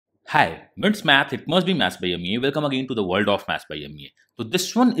Hi, it's math. It must be maths by Amiya. Welcome again to the world of maths by Amiya. So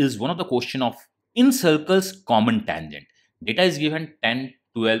this one is one of the question of Incircles common tangent. Data is given 10,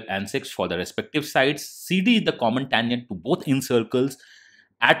 12 and 6 for the respective sides. CD is the common tangent to both incircles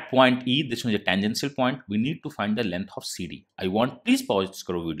at point E. This one is a tangential point. We need to find the length of CD. I want please pause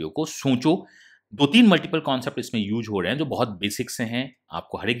करो video को, सोचो। दो तीन multiple concept इसमें use हो रहे हैं जो बहुत बेसिक से हैं,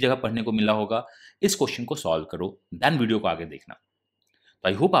 आपको हर एक जगह पढ़ने को मिला होगा। इस क्वेश्चन को सॉल्व करो, देन वीडियो को आगे देखना। तो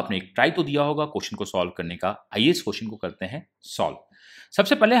आई होप आपने एक ट्राई तो दिया होगा क्वेश्चन को सॉल्व करने का। आइए इस क्वेश्चन को करते हैं सॉल्व।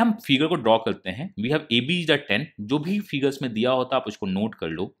 सबसे पहले हम फिगर को ड्रॉ करते हैं। We have A B is the 10। जो भी फिगर्स में दिया होता है आप उसको नोट कर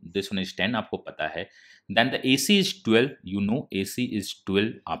लो। दिस वन इज 10 आपको पता है। Then the A C is 12, you know A C is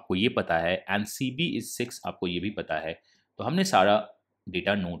 12 आपको ये पता है। एंड सी बी इज 6 आपको ये भी पता है। तो हमने सारा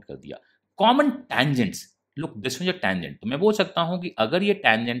डेटा नोट कर दिया। Common tangents, look this one is tangent. तो मैं बोल सकता हूं कि अगर ये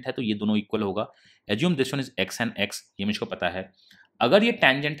टैंजेंट है तो ये दोनों इक्वल होगा। Assume this one is x and x, ये मुझको पता है। अगर ये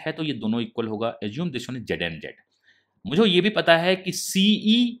टेंजेंट है तो ये दोनों इक्वल होगा। Assume this one is Z and Z. मुझे ये भी पता है कि सी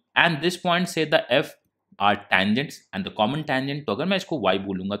ई एंड दिस पॉइंट से the F R tangents and the common tangent. तो अगर मैं इसको y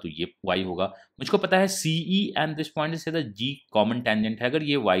बोलूंगा तो ये y होगा। मुझको पता है सी ई एंड दिस पॉइंट से द g कॉमन टेंजेंट है। अगर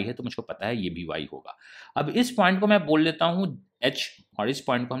ये y है तो मुझको पता है ये भी y होगा। अब इस पॉइंट को मैं बोल लेता हूं h और इस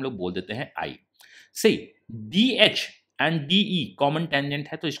पॉइंट को हम लोग बोल देते हैं i। C D H and D E common tangent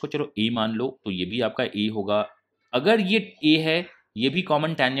है तो इसको चलो a मान लो, तो ये भी आपका a होगा। अगर ये a है, ये भी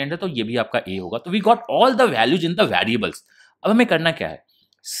कॉमन टेंजेंट है तो ये भी आपका a होगा। तो we got all the values in the variables. अब हमें करना क्या है,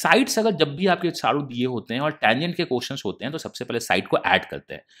 साइड्स अगर जब भी आपके चारों दिए होते हैं और टेंजेंट के क्वेश्चंस होते हैं तो सबसे पहले साइड को ऐड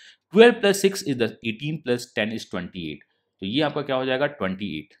करते हैं। 12 प्लस 6 इज 18 प्लस 10 इज 28। तो ये आपका क्या हो जाएगा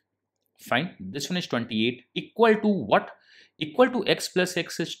 28। Fine, this one is 28 equal to what, equal to x plus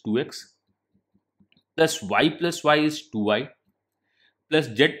x is 2x plus y is 2y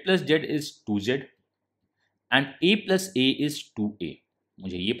plus z is 2z and a plus a is 2a।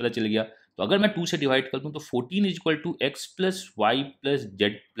 मुझे ये पता चल गया। तो अगर मैं 2 से डिवाइड कर दूं तो 14 is equal to x plus Y plus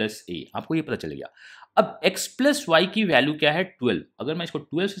Z plus ए। आपको ये पता चल गया। अब x प्लस वाई की वैल्यू क्या है 12। अगर मैं इसको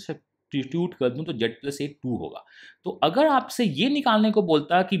 12 से सब्स्टिट्यूट कर दूं तो z प्लस ए 2 होगा। तो अगर आपसे ये निकालने को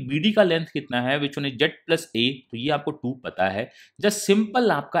बोलता कि bd का लेंथ कितना है which one is z plus ए, तो ये आपको 2 पता है। जस्ट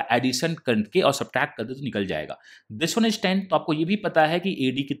सिंपल आपका एडिशन करके और सब्ट्रैक्ट कर दे तो निकल जाएगा। दिस वन इज 10, तो आपको ये भी पता है कि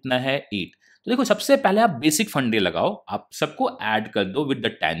ad कितना है 8। तो देखो सबसे पहले आप बेसिक फंडे लगाओ, आप सबको ऐड कर दो with the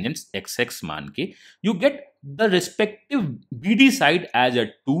tangents x x मान के। You get the respective BD side as a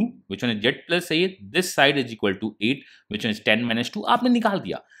 2 which one is Z plus A, this side is equal to 8 which one is 10 minus 2। आपने निकाल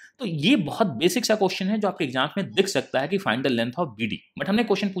दिया। तो ये बहुत बेसिक सा क्वेश्चन है जो आपके एग्जाम में दिख सकता है कि find the length of BD. But हमने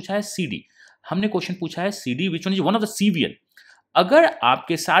क्वेश्चन पूछा है सीडी, हमने क्वेश्चन पूछा है CD which one is one of the सीवियन। अगर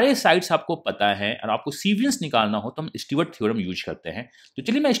आपके सारे साइड्स आपको पता है और आपको सीवियंस निकालना हो तो हम स्टीवर्ट थ्योरम यूज करते हैं। तो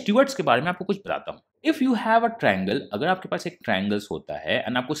चलिए मैं स्टीवर्ट्स के बारे में आपको कुछ बताता हूँ। If you have a triangle, अगर आपके पास एक ट्रायंगल्स होता है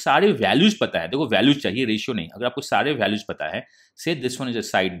एंड आपको सारे वैल्यूज पता है, देखो वैल्यूज चाहिए रेशियो नहीं, अगर आपको सारे वैल्यूज पता है, से this one is a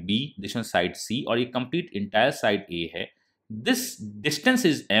side B, this one side सी और ये कंप्लीट इंटायर साइड ए है। दिस डिस्टेंस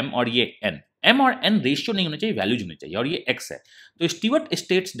इज m और ये n, m और n रेशियो नहीं होना चाहिए, वैल्यूज होने चाहिए और ये x है। तो Stewart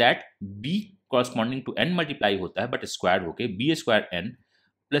states that b corresponding to n multiply होता है बट स्क्वायर होके b square n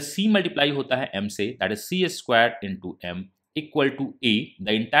plus c multiply होता है m से, that is c square into m equal to a, the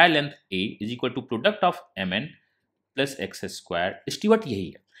entire length a is equal to product of mn plus x square. Stewart यही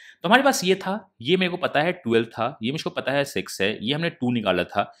है। तो हमारे पास ये था, ये मेरे को पता है 12 था, ये मुझको पता है 6 है, ये हमने 2 निकाला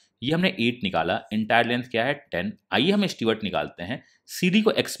था, ये हमने 8 निकाला, इंटायर लेंथ क्या है 10। आइए हम स्टीवर्ट निकालते हैं, CD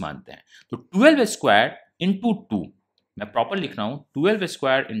को x मानते हैं। तो 12 स्क्वायर इंटू 2, मैं प्रॉपर लिख रहा हूँ, 12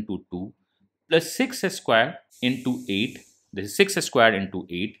 square into 2 plus 6 square into 8, this is 6 square into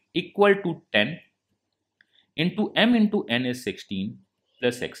 8 equal to 10 into m into n is 16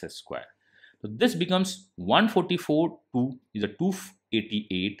 plus x square. तो this becomes 144, 2 is a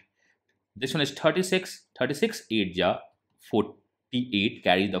 288, this one is 36, 36 8 ja 48,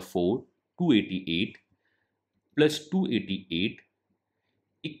 carry the 4, 288 plus 288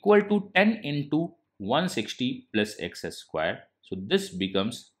 equal to 10 into 160 plus x square. So this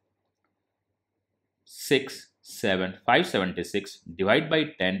becomes 576 divided by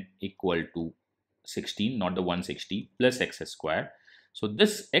 10 equal to 16, not the 160 plus x square. So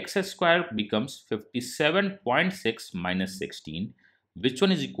this x square becomes 57.6 minus 16, which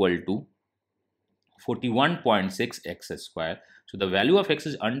one is equal to 41.6 x square. So the value of x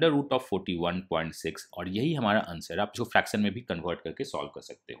is under root of 41.6 और यही हमारा answer है। आप इसको fraction में भी convert करके solve कर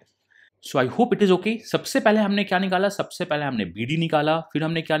सकते हो। सो I hope it is okay. सबसे पहले हमने क्या निकाला, सबसे पहले हमने BD निकाला, फिर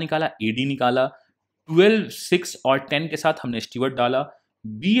हमने क्या निकाला AD निकाला। 12, 6 और 10 के साथ हमने स्टीवर्ट डाला।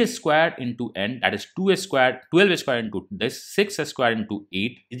 b square into n, that is 2 square, 12 square into this, 6 square into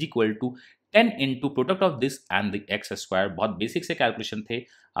 8 is equal to 10 into product of this and the x square। बहुत बेसिक से कैलकुलेशन थे,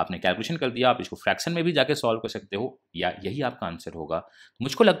 आपने कैलकुलेशन कर दिया, आप इसको फ्रैक्शन में भी जाके सॉल्व कर सकते हो या यही आपका आंसर होगा।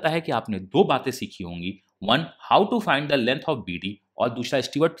 मुझको लगता है कि आपने 2 बातें सीखी होंगी, one how to find the length of BD और दूसरा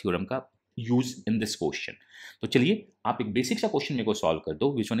स्टीवर्ट थ्योरम का यूज इन दिस क्वेश्चन। तो चलिए आप एक बेसिक सा क्वेश्चन मेरे को सॉल्व कर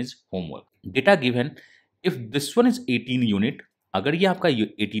दो, which one is homework. Data given if this one is 18 unit, अगर ये आपका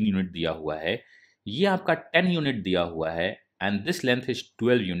 18 यूनिट दिया हुआ है, ये आपका 10 यूनिट दिया हुआ है and this length is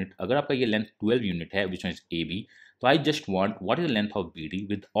 12 unit, अगर आपका ये लेंथ 12 यूनिट है which one is A B, तो I just want what is the length of B D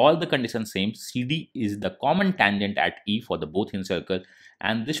with all the condition same, C D is the common tangent at E for the both in circle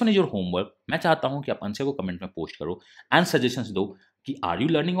and this one is your homework. मैं चाहता हूँ कि आप answer को comment में post करो and suggestions दो कि आर यू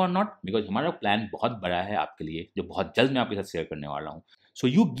लर्निंग और नॉट, बिकॉज हमारा प्लान बहुत बड़ा है आपके लिए जो बहुत जल्द मैं आपके साथ शेयर करने वाला हूँ। So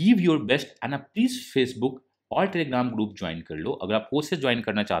you give your best and please Facebook और टेलीग्राम ग्रुप ज्वाइन कर लो। अगर आप कोर्सेज ज्वाइन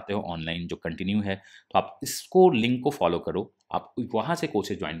करना चाहते हो ऑनलाइन जो कंटिन्यू है, तो आप इसको लिंक को फॉलो करो, आप वहाँ से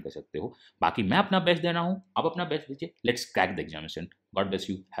कोर्सेज ज्वाइन कर सकते हो। बाकी मैं अपना बेस्ट दे रहा हूँ, आप अपना बेस्ट दीजिए। Let's crack the examination. God bless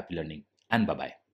you, happy learning and bye bye.